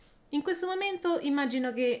In questo momento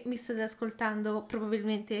immagino che mi state ascoltando,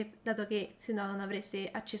 probabilmente, dato che se no non avreste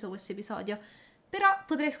acceso questo episodio. Però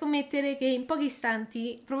potrei scommettere che in pochi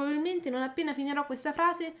istanti, probabilmente non appena finirò questa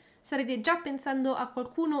frase, starete già pensando a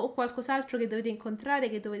qualcuno o qualcos'altro che dovete incontrare,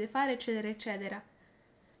 che dovete fare, eccetera, eccetera.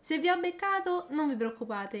 Se vi ho beccato, non vi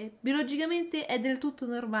preoccupate, biologicamente è del tutto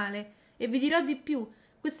normale e vi dirò di più,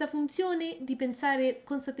 questa funzione di pensare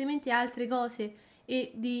costantemente a altre cose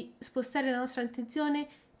e di spostare la nostra attenzione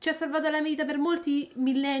ci ha salvato la vita per molti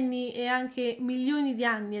millenni e anche milioni di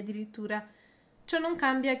anni addirittura. Ciò non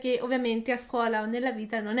cambia che ovviamente a scuola o nella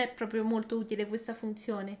vita non è proprio molto utile questa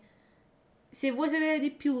funzione. Se vuoi sapere di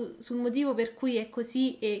più sul motivo per cui è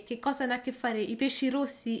così e che cosa hanno a che fare i pesci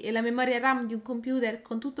rossi e la memoria RAM di un computer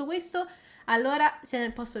con tutto questo, allora sei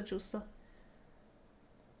nel posto giusto.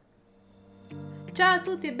 Ciao a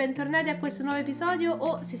tutti e bentornati a questo nuovo episodio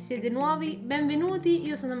o se siete nuovi, benvenuti,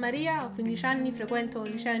 io sono Maria, ho 15 anni, frequento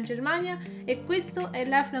il liceo in Germania e questo è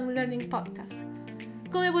Lifelong Learning Podcast.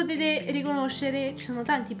 Come potete riconoscere ci sono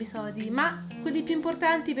tanti episodi, ma quelli più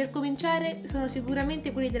importanti per cominciare sono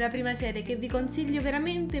sicuramente quelli della prima serie che vi consiglio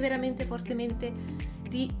veramente fortemente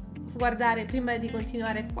di guardare prima di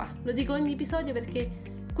continuare qua. Lo dico ogni episodio perché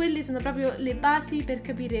quelle sono proprio le basi per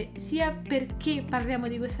capire sia perché parliamo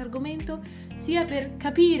di questo argomento, sia per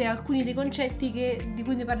capire alcuni dei concetti di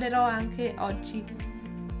cui ne parlerò anche oggi.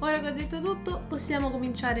 Ora che ho detto tutto, possiamo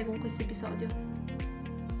cominciare con questo episodio.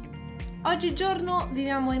 Oggigiorno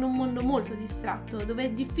viviamo in un mondo molto distratto, dove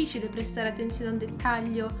è difficile prestare attenzione a un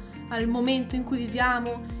dettaglio, al momento in cui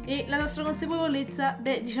viviamo e la nostra consapevolezza,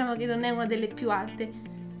 diciamo che non è una delle più alte.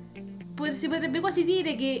 Si potrebbe quasi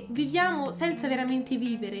dire che viviamo senza veramente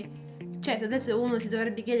vivere. Certo, adesso uno si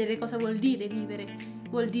dovrebbe chiedere cosa vuol dire vivere.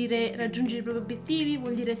 Vuol dire raggiungere i propri obiettivi,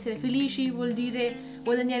 vuol dire essere felici, vuol dire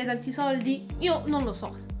guadagnare tanti soldi. Io non lo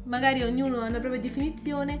so, magari ognuno ha una propria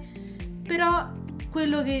definizione, però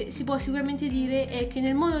quello che si può sicuramente dire è che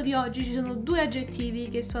nel mondo di oggi ci sono due aggettivi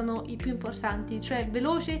che sono i più importanti, cioè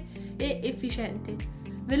veloce e efficiente.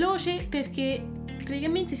 Veloce perché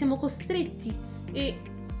praticamente siamo costretti e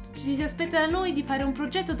ci si aspetta da noi di fare un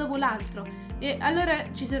progetto dopo l'altro e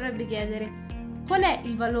allora ci si dovrebbe chiedere qual è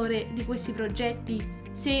il valore di questi progetti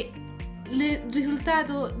se il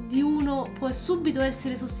risultato di uno può subito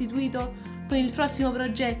essere sostituito con il prossimo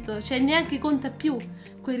progetto, cioè neanche conta più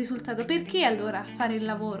quel risultato, perché allora fare il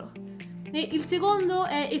lavoro? E il secondo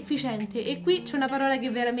è efficiente e qui c'è una parola che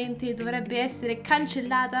veramente dovrebbe essere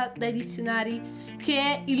cancellata dai dizionari, che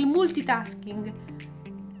è il multitasking.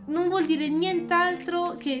 Non vuol dire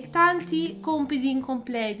nient'altro che tanti compiti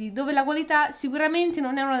incompleti, dove la qualità sicuramente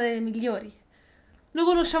non è una delle migliori. Lo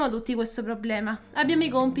conosciamo tutti questo problema. Abbiamo i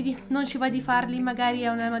compiti, non ci va di farli, magari è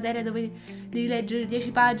una materia dove devi leggere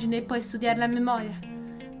 10 pagine e poi studiarla a memoria.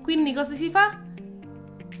 Quindi cosa si fa?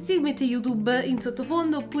 Si mette YouTube in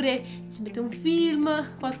sottofondo oppure si mette un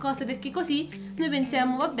film, qualcosa, perché così noi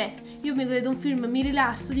pensiamo vabbè, io mi vedo un film, mi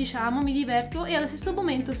rilasso, diciamo, mi diverto e allo stesso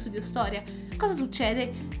momento studio storia. Cosa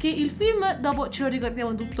succede? Che il film dopo ce lo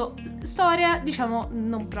ricordiamo tutto, storia diciamo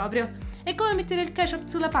non proprio. È come mettere il ketchup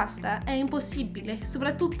sulla pasta, è impossibile,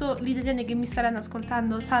 soprattutto gli italiani che mi staranno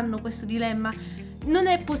ascoltando sanno questo dilemma, non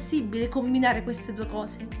è possibile combinare queste due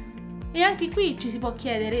cose. E anche qui ci si può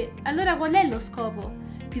chiedere, allora qual è lo scopo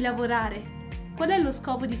di lavorare? Qual è lo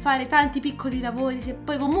scopo di fare tanti piccoli lavori se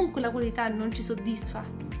poi comunque la qualità non ci soddisfa?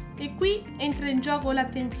 E qui entra in gioco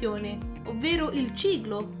l'attenzione, ovvero il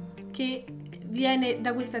ciclo che viene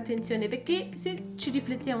da questa attenzione, perché se ci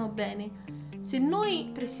riflettiamo bene, se noi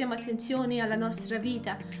prestiamo attenzione alla nostra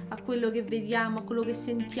vita, a quello che vediamo, a quello che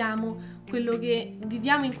sentiamo, quello che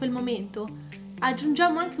viviamo in quel momento,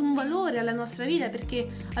 aggiungiamo anche un valore alla nostra vita perché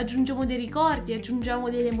aggiungiamo dei ricordi, aggiungiamo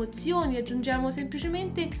delle emozioni, aggiungiamo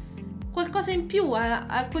semplicemente qualcosa in più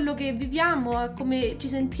a quello che viviamo, a come ci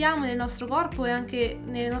sentiamo nel nostro corpo e anche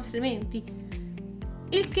nelle nostre menti.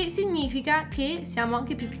 Il che significa che siamo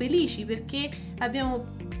anche più felici perché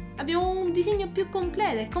abbiamo un disegno più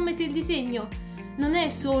completo, è come se il disegno non è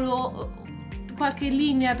solo qualche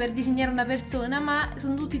linea per disegnare una persona, ma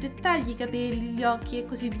sono tutti i dettagli, i capelli, gli occhi e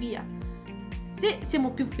così via. Se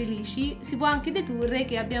siamo più felici, si può anche dedurre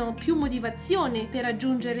che abbiamo più motivazione per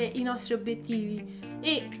raggiungere i nostri obiettivi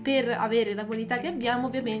e per avere la qualità che abbiamo,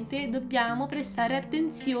 ovviamente, dobbiamo prestare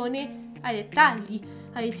attenzione ai dettagli,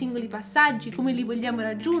 ai singoli passaggi, come li vogliamo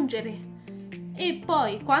raggiungere. E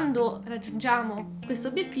poi, quando raggiungiamo questo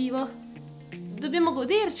obiettivo, dobbiamo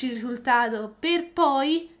goderci il risultato per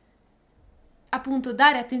poi, appunto,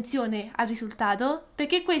 dare attenzione al risultato,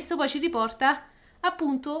 perché questo poi ci riporta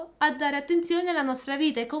appunto a dare attenzione alla nostra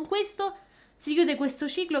vita e con questo si chiude questo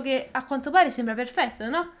ciclo che a quanto pare sembra perfetto,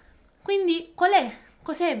 no? Quindi qual è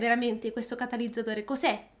cos'è veramente questo catalizzatore?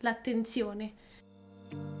 Cos'è l'attenzione?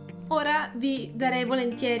 Ora vi darei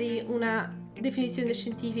volentieri una definizione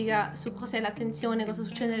scientifica su cos'è l'attenzione, cosa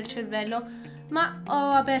succede nel cervello, ma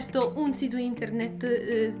ho aperto un sito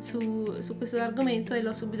internet su questo argomento e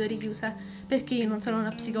l'ho subito richiusa perché io non sono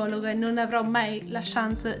una psicologa e non avrò mai la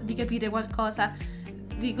chance di capire qualcosa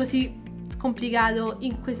di così complicato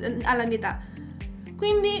alla mia età.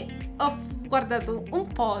 Quindi ho guardato un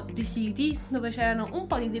po' di siti dove c'erano un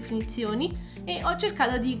po' di definizioni e ho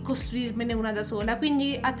cercato di costruirmene una da sola.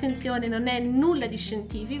 Quindi attenzione, non è nulla di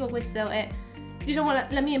scientifico, questa è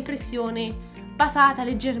la mia impressione basata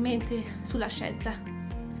leggermente sulla scienza.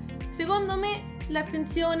 Secondo me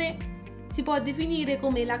l'attenzione si può definire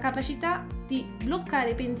come la capacità di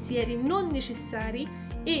bloccare pensieri non necessari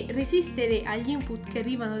e resistere agli input che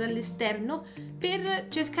arrivano dall'esterno per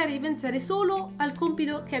cercare di pensare solo al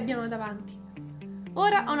compito che abbiamo davanti.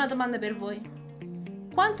 Ora ho una domanda per voi.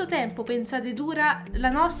 Quanto tempo pensate dura la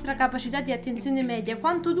nostra capacità di attenzione media?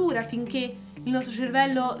 Quanto dura finché il nostro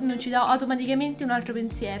cervello non ci dà automaticamente un altro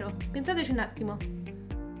pensiero? Pensateci un attimo.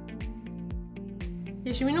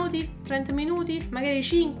 10 minuti? 30 minuti? Magari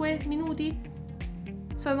 5 minuti?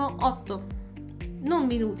 Sono 8. Non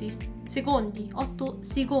minuti, secondi. 8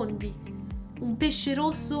 secondi. Un pesce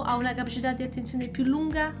rosso ha una capacità di attenzione più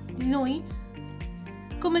lunga di noi?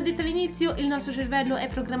 Come ho detto all'inizio, il nostro cervello è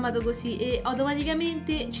programmato così e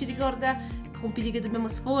automaticamente ci ricorda i compiti che dobbiamo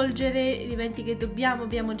svolgere, gli eventi che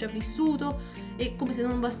abbiamo già vissuto, e come se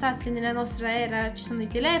non bastasse, nella nostra era ci sono i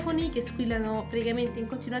telefoni che squillano praticamente in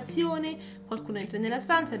continuazione, qualcuno entra nella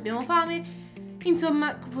stanza, abbiamo fame,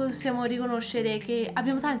 insomma possiamo riconoscere che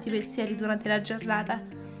abbiamo tanti pensieri durante la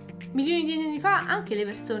giornata. Milioni di anni fa anche le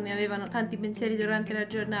persone avevano tanti pensieri durante la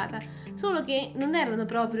giornata, solo che non erano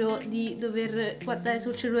proprio di dover guardare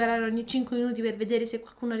sul cellulare ogni 5 minuti per vedere se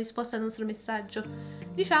qualcuno ha risposto al nostro messaggio.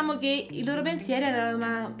 Diciamo che i loro pensieri erano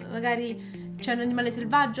magari c'è un animale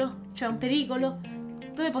selvaggio, c'è un pericolo,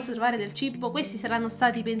 dove posso trovare del cibo? Questi saranno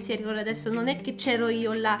stati i pensieri. Ora adesso non è che c'ero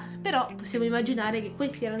io là, però possiamo immaginare che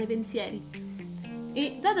questi erano i pensieri.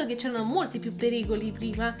 E dato che c'erano molti più pericoli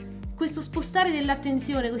prima, questo spostare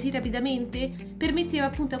dell'attenzione così rapidamente permetteva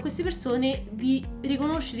appunto a queste persone di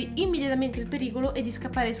riconoscere immediatamente il pericolo e di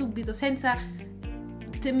scappare subito, senza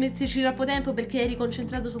metterci troppo tempo perché eri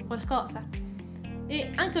concentrato su qualcosa. E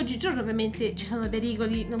anche oggigiorno ovviamente ci sono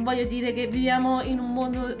pericoli, non voglio dire che viviamo in un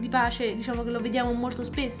mondo di pace, diciamo che lo vediamo molto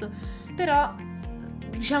spesso, però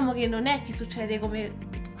diciamo che non è che succede come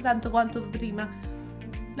tanto quanto prima.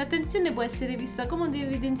 L'attenzione può essere vista come un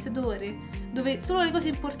evidenziatore, dove solo le cose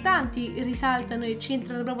importanti risaltano e ci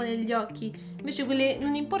entrano proprio negli occhi, invece quelle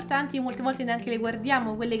non importanti molte volte neanche le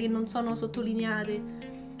guardiamo, quelle che non sono sottolineate.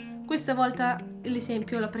 Questa volta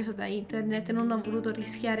l'esempio l'ho preso da internet, non ho voluto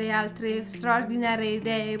rischiare altre straordinarie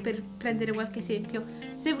idee per prendere qualche esempio.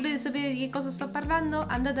 Se volete sapere di che cosa sto parlando,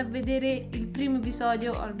 andate a vedere il primo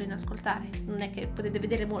episodio, o almeno ascoltare, non è che potete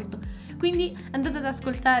vedere molto. Quindi andate ad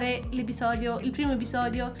ascoltare il primo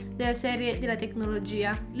episodio della serie della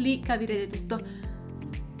tecnologia, lì capirete tutto.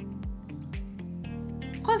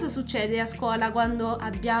 Cosa succede a scuola quando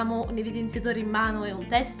abbiamo un evidenziatore in mano e un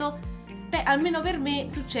testo? Beh, almeno per me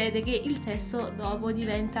succede che il testo dopo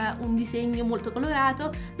diventa un disegno molto colorato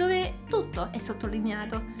dove tutto è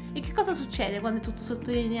sottolineato. E che cosa succede quando è tutto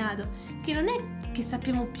sottolineato? Che non è che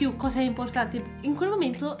sappiamo più cosa è importante, in quel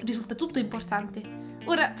momento risulta tutto importante.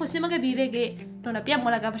 Ora possiamo capire che non abbiamo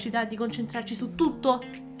la capacità di concentrarci su tutto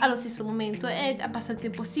allo stesso momento, è abbastanza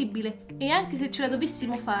impossibile, e anche se ce la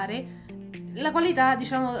dovessimo fare, la qualità,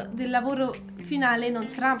 del lavoro finale non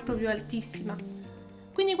sarà proprio altissima.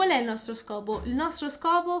 Quindi qual è il nostro scopo? Il nostro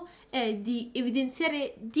scopo è di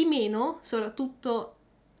evidenziare di meno, soprattutto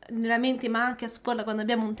nella mente ma anche a scuola quando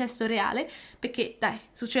abbiamo un testo reale, perché dai,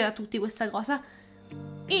 succede a tutti questa cosa,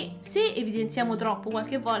 e se evidenziamo troppo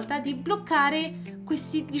qualche volta di bloccare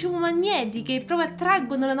questi magneti che proprio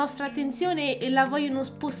attraggono la nostra attenzione e la vogliono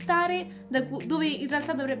spostare da dove in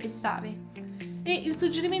realtà dovrebbe stare. E il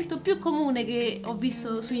suggerimento più comune che ho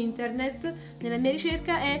visto su internet nella mia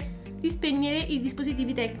ricerca è di spegnere i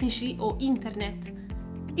dispositivi tecnici o internet,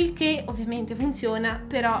 il che ovviamente funziona,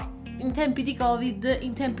 però in tempi di Covid,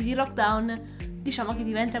 in tempi di lockdown, diciamo che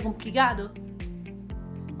diventa complicato.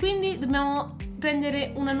 Quindi dobbiamo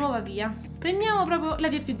prendere una nuova via. Prendiamo proprio la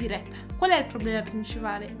via più diretta. Qual è il problema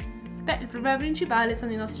principale? Beh, il problema principale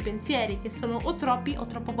sono i nostri pensieri, che sono o troppi o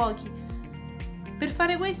troppo pochi. Per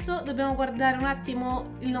fare questo dobbiamo guardare un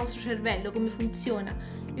attimo il nostro cervello, come funziona,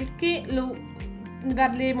 il che ne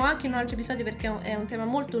parleremo anche in un altro episodio perché è un tema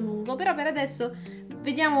molto lungo, però per adesso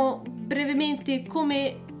vediamo brevemente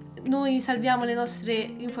come noi salviamo le nostre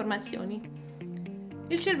informazioni.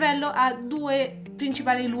 Il cervello ha due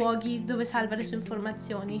principali luoghi dove salva le sue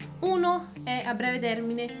informazioni. Uno è a breve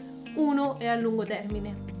termine, uno è a lungo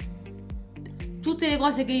termine. Tutte le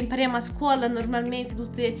cose che impariamo a scuola normalmente,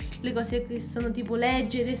 tutte le cose che sono tipo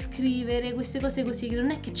leggere, scrivere, queste cose così, che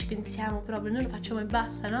non è che ci pensiamo proprio, noi lo facciamo e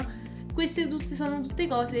basta, no? Queste sono tutte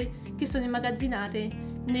cose che sono immagazzinate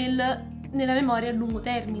nella memoria a lungo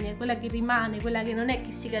termine, quella che rimane, quella che non è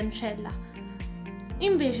che si cancella.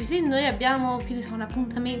 Invece se noi abbiamo, che ne so, un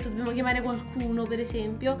appuntamento, dobbiamo chiamare qualcuno per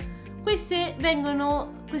esempio, queste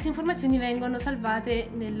informazioni vengono salvate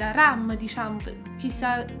nella RAM, diciamo.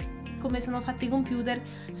 Chissà come sono fatti i computer,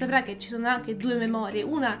 saprà che ci sono anche due memorie,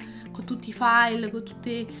 una con tutti i file, con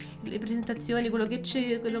tutte le presentazioni, quello che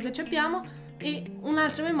ci abbiamo, e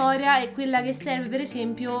un'altra memoria è quella che serve per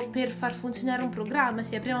esempio per far funzionare un programma.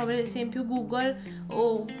 Se apriamo per esempio Google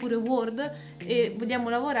oppure Word e vogliamo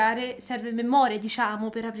lavorare, serve memoria,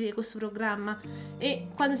 diciamo, per aprire questo programma, e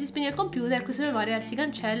quando si spegne il computer questa memoria si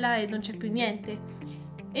cancella e non c'è più niente.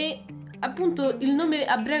 E appunto il nome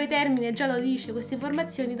a breve termine già lo dice, queste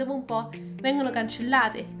informazioni dopo un po' vengono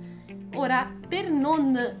cancellate. Ora, per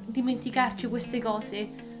non dimenticarci queste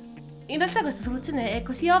cose, in realtà questa soluzione è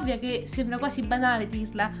così ovvia che sembra quasi banale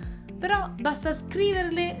dirla, però basta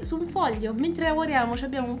scriverle su un foglio. Mentre lavoriamo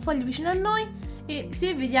abbiamo un foglio vicino a noi e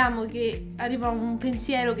se vediamo che arriva un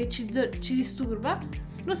pensiero che ci disturba,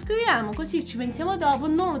 lo scriviamo, così ci pensiamo dopo,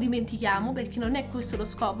 non lo dimentichiamo, perché non è questo lo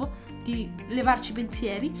scopo di levarci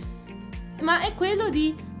pensieri, ma è quello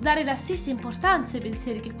di dare la stessa importanza ai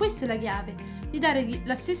pensieri, che questa è la chiave, di dare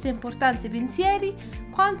la stessa importanza ai pensieri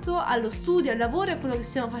quanto allo studio, al lavoro e a quello che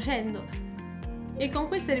stiamo facendo. E con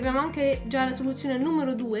questo arriviamo anche già alla soluzione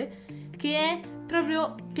numero 2, che è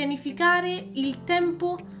proprio pianificare il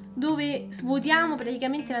tempo dove svuotiamo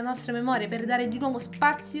praticamente la nostra memoria per dare di nuovo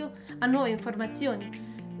spazio a nuove informazioni.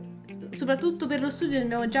 Soprattutto per lo studio ne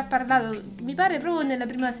abbiamo già parlato, mi pare proprio nella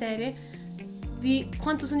prima serie, di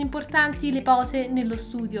quanto sono importanti le pause nello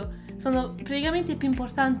studio. Sono praticamente più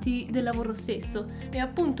importanti del lavoro stesso, e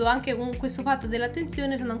appunto anche con questo fatto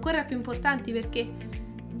dell'attenzione sono ancora più importanti, perché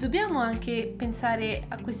dobbiamo anche pensare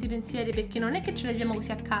a questi pensieri, perché non è che ce li abbiamo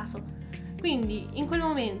così a caso. Quindi in quel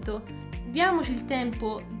momento diamoci il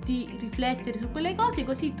tempo di riflettere su quelle cose,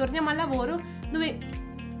 così torniamo al lavoro dove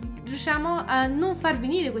riusciamo a non far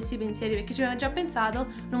venire questi pensieri, perché ci abbiamo già pensato,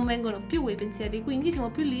 non vengono più quei pensieri, quindi siamo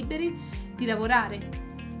più liberi di lavorare.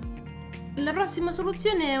 La prossima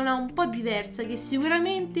soluzione è una un po' diversa, che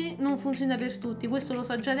sicuramente non funziona per tutti, questo lo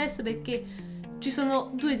so già adesso, perché ci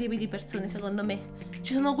sono due tipi di persone secondo me.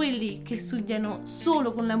 Ci sono quelli che studiano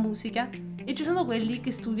solo con la musica e ci sono quelli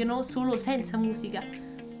che studiano solo senza musica.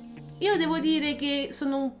 Io devo dire che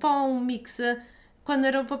sono un po' un mix. Quando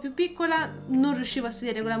ero un po' più piccola non riuscivo a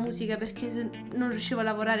studiare con la musica, perché non riuscivo a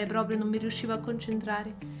lavorare proprio, non mi riuscivo a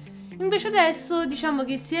concentrare. Invece adesso diciamo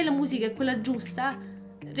che se la musica è quella giusta,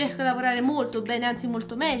 riesco a lavorare molto bene, anzi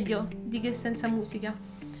molto meglio di che senza musica.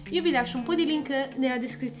 Io vi lascio un po' di link nella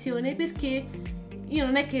descrizione, perché io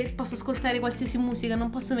non è che posso ascoltare qualsiasi musica, non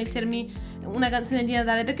posso mettermi una canzone di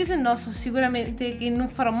Natale, perché sennò so sicuramente che non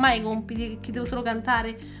farò mai i compiti, che devo solo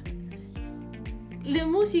cantare. Le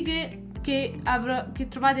musiche che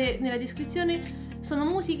trovate nella descrizione sono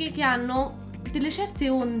musiche che hanno delle certe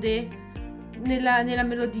onde nella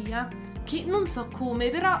melodia, che non so come,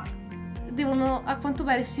 però devono a quanto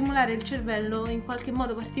pare stimolare il cervello in qualche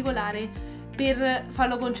modo particolare per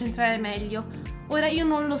farlo concentrare meglio. Ora io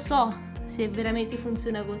non lo so se veramente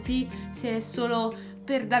funziona così, se è solo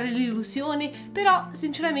per dare l'illusione, però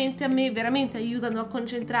sinceramente a me veramente aiutano a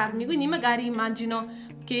concentrarmi, quindi magari immagino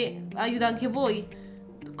che aiuta anche voi.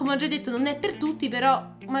 Come ho già detto, non è per tutti,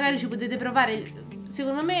 però magari ci potete provare.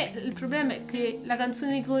 Secondo me il problema è che la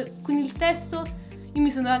canzone con il testo, io mi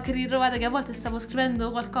sono anche ritrovata che a volte stavo scrivendo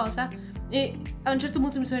qualcosa e a un certo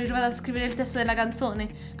punto mi sono ritrovata a scrivere il testo della canzone,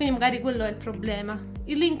 quindi magari quello è il problema.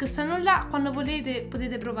 I link stanno là, quando volete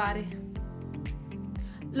potete provare.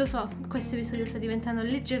 Lo so, questo episodio sta diventando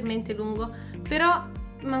leggermente lungo, però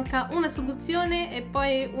manca una soluzione e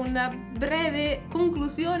poi una breve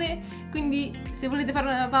conclusione, quindi se volete fare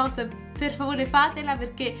una pausa per favore fatela,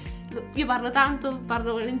 perché io parlo tanto,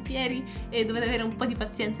 parlo volentieri e dovete avere un po' di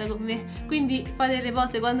pazienza con me, quindi fate le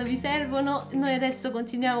pause quando vi servono. Noi adesso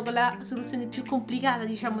continuiamo con la soluzione più complicata,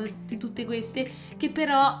 diciamo, di tutte queste, che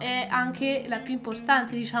però è anche la più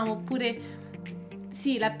importante, diciamo, oppure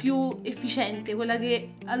sì, la più efficiente, quella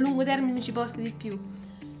che a lungo termine ci porta di più,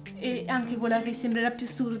 e anche quella che sembrerà più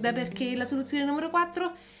assurda, perché la soluzione numero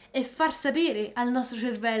 4 è far sapere al nostro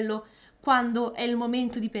cervello quando è il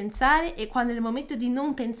momento di pensare e quando è il momento di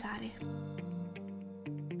non pensare.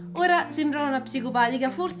 Ora sembro una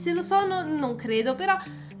psicopatica, forse lo sono, non credo, però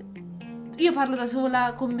io parlo da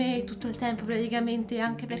sola con me tutto il tempo praticamente,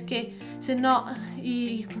 anche perché se no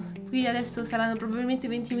qui adesso saranno probabilmente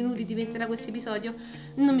 20 minuti, diventerà questo episodio,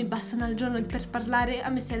 non mi bastano al giorno per parlare, a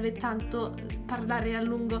me serve tanto parlare a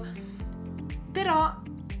lungo, però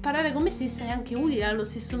parlare con me stessa è anche utile allo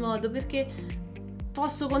stesso modo, perché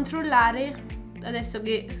posso controllare, adesso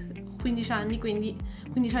che ho 15 anni, quindi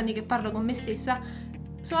 15 anni che parlo con me stessa,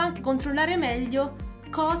 so anche controllare meglio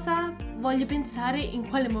cosa voglio pensare in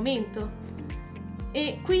quale momento.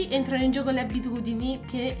 E qui entrano in gioco le abitudini,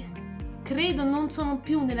 che credo non sono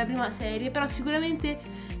più nella prima serie, però sicuramente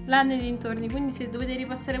là nei dintorni, quindi se dovete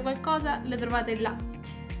ripassare qualcosa le trovate là.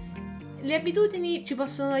 Le abitudini ci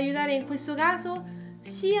possono aiutare in questo caso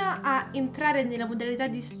sia a entrare nella modalità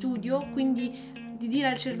di studio, quindi di dire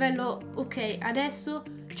al cervello ok, adesso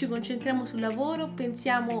ci concentriamo sul lavoro,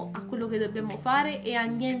 pensiamo a quello che dobbiamo fare e a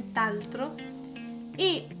nient'altro,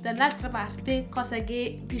 e dall'altra parte, cosa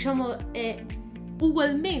che diciamo è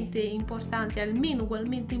ugualmente importante, almeno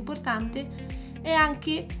ugualmente importante, è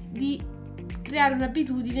anche di creare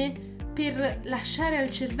un'abitudine per lasciare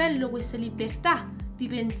al cervello questa libertà di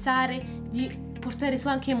pensare, di portare su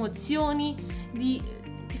anche emozioni, di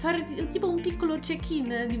fare tipo un piccolo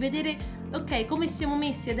check-in, di vedere ok, come siamo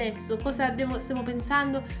messi adesso, cosa stiamo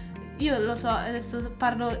pensando. Io lo so, adesso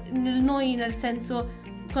parlo nel noi, nel senso,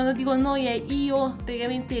 quando dico noi è io,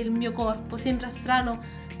 praticamente il mio corpo, sembra strano,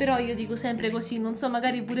 però io dico sempre così, non so,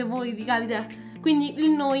 magari pure voi vi capita. Quindi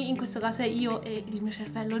il noi in questo caso è io e il mio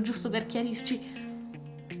cervello, giusto per chiarirci.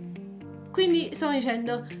 Quindi stavo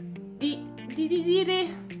dicendo di dire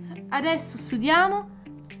adesso studiamo,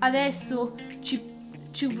 adesso ci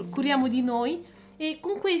curiamo di noi, e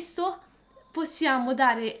con questo possiamo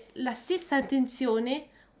dare la stessa attenzione,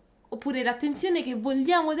 oppure l'attenzione che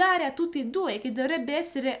vogliamo dare a tutti e due, che dovrebbe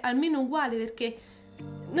essere almeno uguale, perché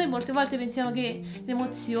noi molte volte pensiamo che le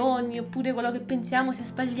emozioni oppure quello che pensiamo sia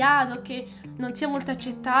sbagliato, che non sia molto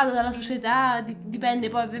accettato dalla società, dipende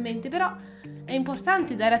poi ovviamente, però è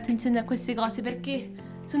importante dare attenzione a queste cose, perché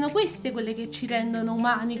sono queste quelle che ci rendono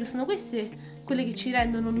umani, sono queste quelle che ci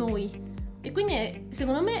rendono noi, e quindi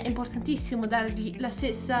secondo me è importantissimo dargli la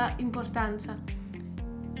stessa importanza.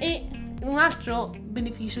 E un altro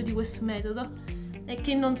beneficio di questo metodo è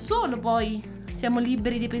che non solo poi siamo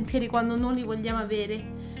liberi dei pensieri quando non li vogliamo avere,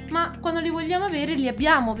 ma quando li vogliamo avere li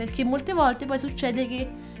abbiamo, perché molte volte poi succede che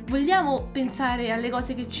vogliamo pensare alle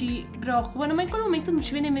cose che ci preoccupano, ma in quel momento non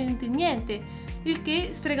ci viene in mente niente, il che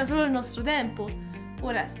spreca solo il nostro tempo.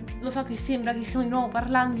 Ora, lo so che sembra che stiamo di nuovo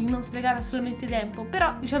parlando di non sprecare assolutamente tempo,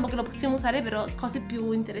 però diciamo che lo possiamo usare per cose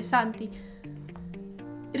più interessanti.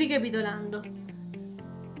 Ricapitolando,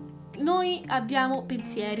 noi abbiamo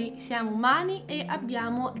pensieri, siamo umani e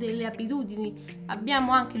abbiamo delle abitudini,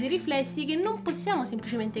 abbiamo anche dei riflessi che non possiamo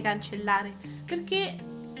semplicemente cancellare, perché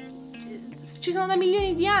ci sono da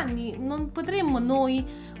milioni di anni, non potremmo noi,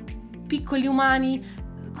 piccoli umani,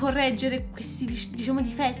 correggere questi diciamo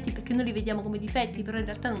difetti, perché noi li vediamo come difetti, però in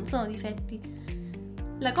realtà non sono difetti.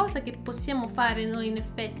 La cosa che possiamo fare noi in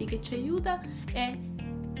effetti che ci aiuta è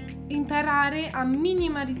imparare a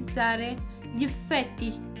minimalizzare gli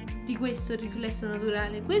effetti di questo riflesso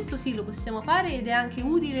naturale. Questo sì, lo possiamo fare ed è anche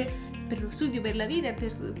utile per lo studio, per la vita e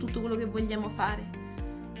per tutto quello che vogliamo fare.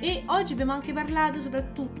 E oggi abbiamo anche parlato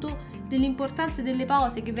soprattutto dell'importanza delle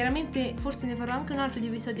pause, che veramente forse ne farò anche un altro di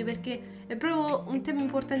episodio, perché è proprio un tema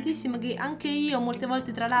importantissimo che anche io molte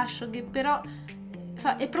volte tralascio, che però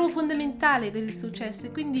è proprio fondamentale per il successo,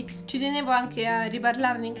 e quindi ci tenevo anche a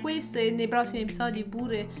riparlarne in questo, e nei prossimi episodi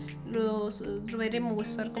pure troveremo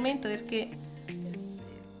questo argomento, perché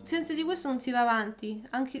senza di questo non si va avanti,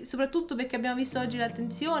 anche soprattutto perché abbiamo visto oggi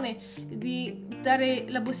l'attenzione, di dare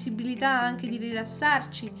la possibilità anche di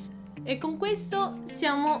rilassarci. E con questo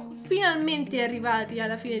siamo finalmente arrivati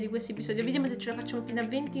alla fine di questo episodio. Vediamo se ce la facciamo fino a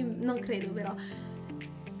 20, non credo però.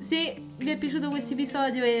 Se vi è piaciuto questo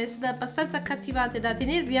episodio e è stato abbastanza accattivante da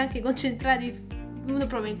tenervi anche concentrati,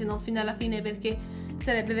 probabilmente non fino alla fine perché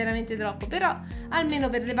sarebbe veramente troppo, però almeno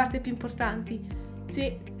per le parti più importanti.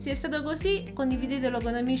 Se è stato così, condividetelo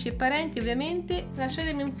con amici e parenti ovviamente,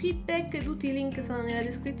 lasciatemi un feedback, tutti i link sono nella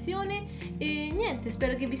descrizione, e niente,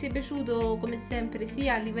 spero che vi sia piaciuto come sempre,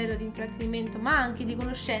 sia a livello di intrattenimento ma anche di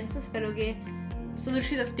conoscenza. Spero che sono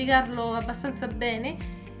riuscita a spiegarlo abbastanza bene,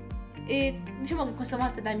 e diciamo che questa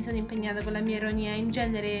volta mi sono impegnata con la mia ironia, in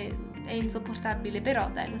genere è insopportabile, però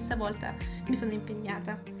questa volta mi sono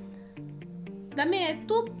impegnata. Da me è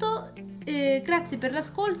tutto. Grazie per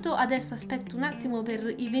l'ascolto. Adesso aspetto un attimo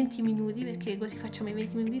per i 20 minuti, perché così facciamo i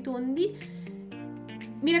 20 minuti tondi.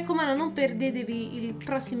 Mi raccomando, non perdetevi il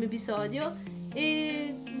prossimo episodio,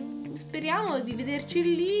 e speriamo di vederci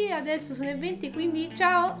lì. Adesso sono le 20, quindi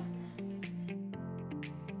ciao!